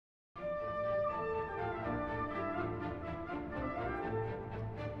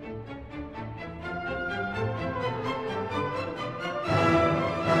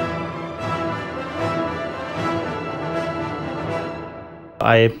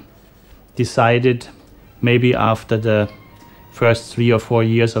I decided maybe after the first 3 or 4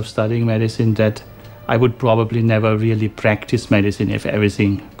 years of studying medicine that I would probably never really practice medicine if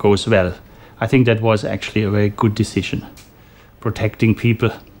everything goes well. I think that was actually a very good decision, protecting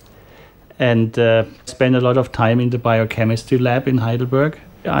people. And spent a lot of time in the biochemistry lab in Heidelberg.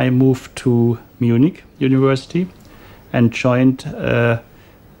 I moved to Munich University and joined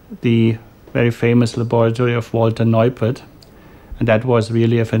the very famous laboratory of Walter Neupert. And that was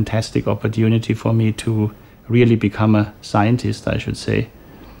really a fantastic opportunity for me to really become a scientist, I should say.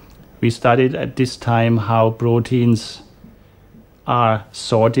 We studied at this time how proteins are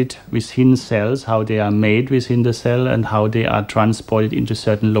sorted within cells, how they are made within the cell, and how they are transported into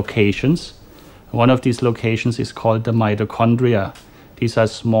certain locations. One of these locations is called the mitochondria. These are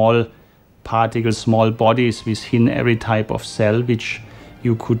small particles, small bodies within every type of cell, which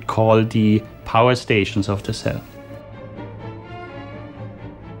you could call the power stations of the cell.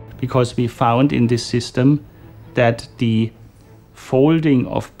 Because we found in this system that the folding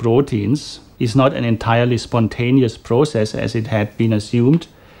of proteins is not an entirely spontaneous process as it had been assumed,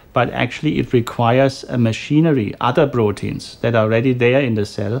 but actually it requires a machinery, other proteins that are already there in the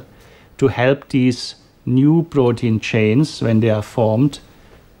cell, to help these new protein chains, when they are formed,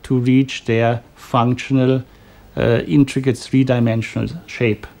 to reach their functional, intricate three-dimensional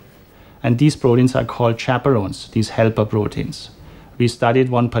shape. And these proteins are called chaperones, these helper proteins. We studied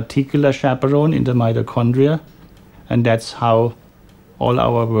one particular chaperone in the mitochondria, and that's how all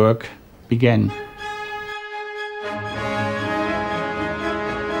our work began.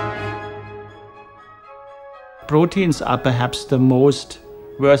 Proteins are perhaps the most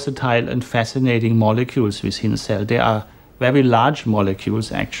versatile and fascinating molecules within a cell. They are very large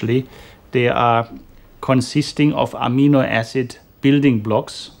molecules, actually. They are consisting of amino acid building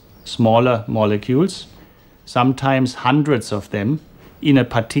blocks, smaller molecules, sometimes hundreds of them, in a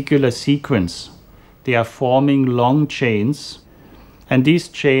particular sequence. They are forming long chains, and these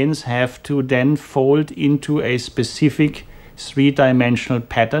chains have to then fold into a specific three-dimensional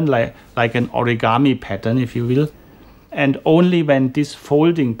pattern, like an origami pattern, if you will. And only when this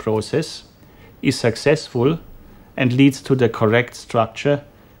folding process is successful and leads to the correct structure,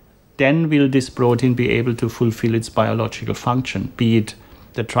 then will this protein be able to fulfill its biological function, be it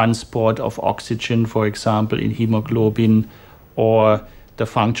the transport of oxygen, for example, in hemoglobin, or the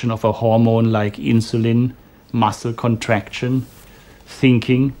function of a hormone like insulin, muscle contraction,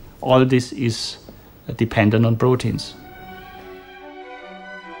 thinking. All this is dependent on proteins.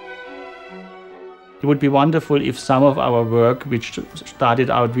 It would be wonderful if some of our work, which started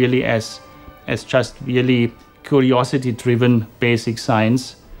out really as just really curiosity-driven basic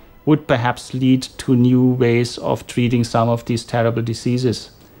science, would perhaps lead to new ways of treating some of these terrible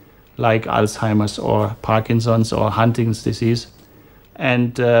diseases, like Alzheimer's or Parkinson's or Huntington's disease.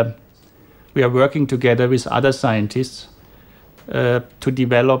 And we are working together with other scientists to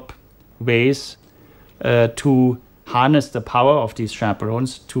develop ways to harness the power of these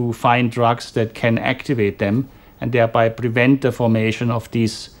chaperones, to find drugs that can activate them and thereby prevent the formation of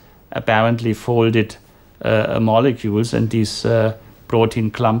these apparently folded molecules and these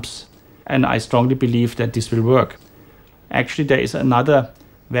protein clumps. And I strongly believe that this will work. Actually, there is another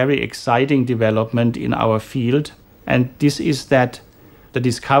very exciting development in our field, and this is that the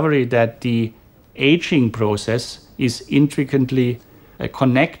discovery that the aging process is intricately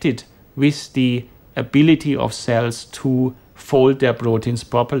connected with the ability of cells to fold their proteins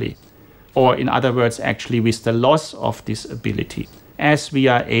properly. Or in other words, actually with the loss of this ability. As we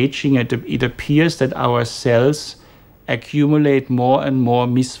are aging, it appears that our cells accumulate more and more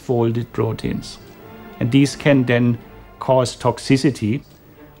misfolded proteins. And these can then cause toxicity,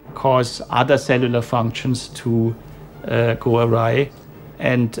 cause other cellular functions to go awry.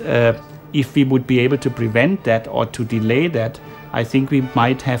 And if we would be able to prevent that or to delay that, I think we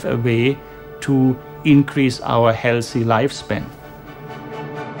might have a way to increase our healthy lifespan.